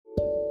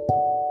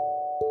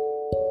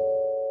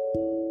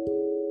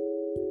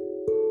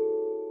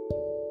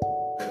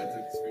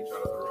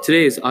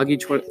Today is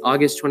August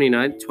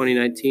 29th,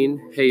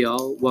 2019. Hey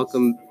y'all,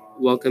 welcome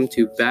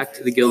to Back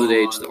to the Gilded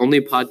Age, the only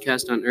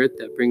podcast on earth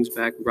that brings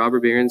back robber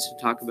barons to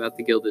talk about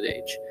the Gilded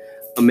Age.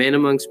 A man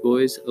amongst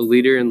boys, a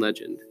leader and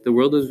legend. The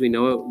world as we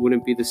know it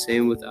wouldn't be the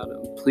same without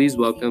him. Please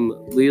welcome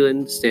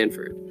Leland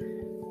Stanford.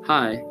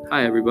 Hi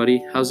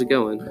everybody, how's it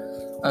going?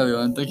 Hi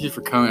Leland, thank you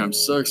for coming. I'm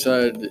so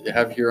excited to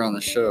have you here on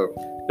the show.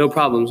 No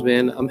problems,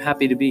 man. I'm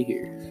happy to be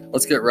here.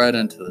 Let's get right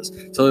into this.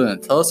 So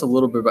Leland, tell us a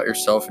little bit about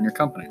yourself and your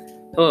company.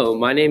 Hello,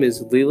 my name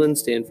is Leland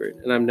Stanford,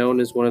 and I'm known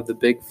as one of the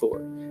Big Four,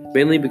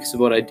 mainly because of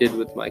what I did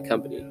with my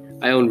company.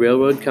 I own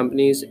railroad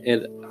companies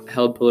and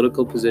held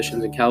political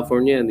positions in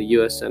California and the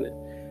U.S. Senate.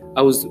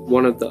 I was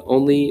one of the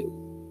only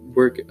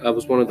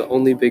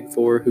Big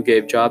Four who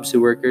gave jobs to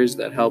workers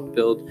that helped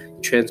build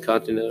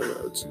transcontinental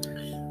roads.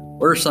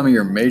 What are some of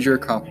your major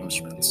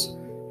accomplishments?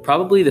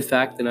 Probably the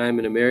fact that I am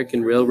an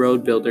American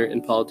railroad builder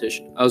and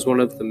politician. I was one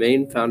of the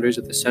main founders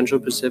of the Central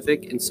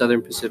Pacific and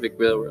Southern Pacific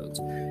Railroads,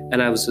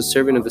 and I was a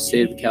servant of the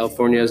state of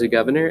California as a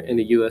governor and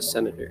a U.S.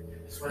 senator.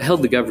 I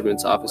held the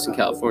government's office in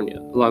California,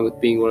 along with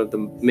being one of the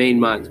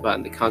main minds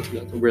behind the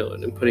Continental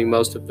Railroad and putting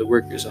most of the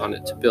workers on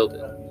it to build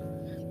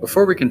it.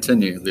 Before we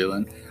continue,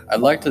 Leland,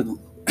 I'd like to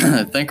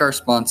thank our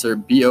sponsor,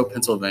 B.O.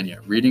 Pennsylvania,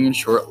 Reading and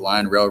Short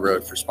Line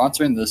Railroad, for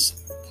sponsoring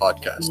this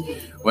podcast.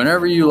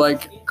 Whenever you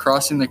like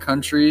crossing the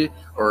country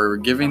or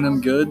giving them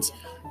goods,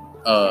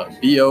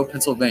 B.O.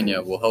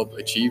 Pennsylvania will help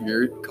achieve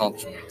your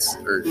accomplishments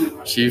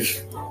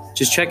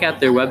Just check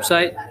out their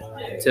website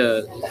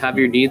to have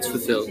your needs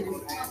fulfilled.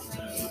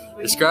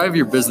 Describe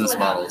your business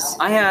models.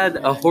 I had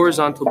a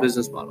horizontal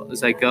business model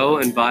as I go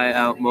and buy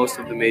out most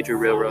of the major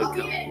railroad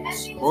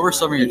companies. What were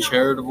some of your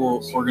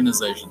charitable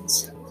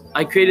organizations?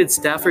 I created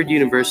Stafford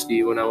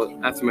University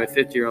after my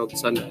 50-year-old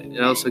son died, and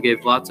I also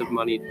gave lots of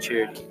money to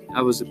charity.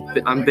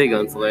 I'm big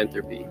on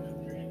philanthropy.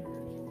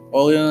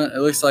 Well, Leon, it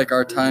looks like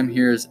our time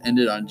here has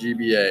ended on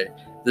GBA.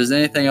 There's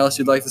anything else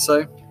you'd like to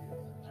say?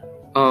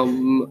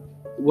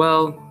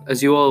 Well,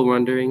 as you all are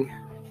wondering,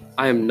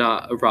 I am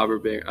not a robber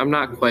baron. I'm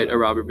not quite a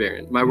robber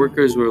baron. My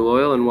workers were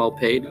loyal and well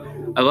paid.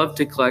 I love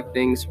to collect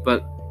things,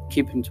 but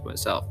keep them to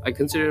myself. I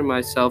consider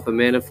myself a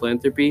man of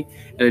philanthropy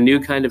and a new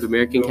kind of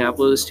American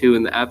capitalist who,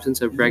 in the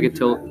absence of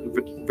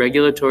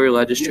regulatory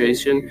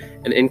legislation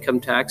and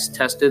income tax,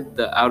 tested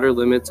the outer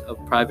limits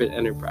of private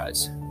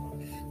enterprise.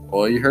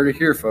 Well, you heard it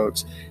here,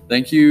 folks.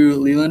 Thank you,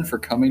 Leland, for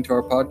coming to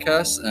our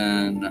podcast,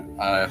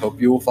 and I hope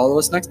you will follow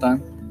us next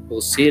time.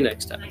 We'll see you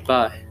next time.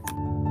 Bye.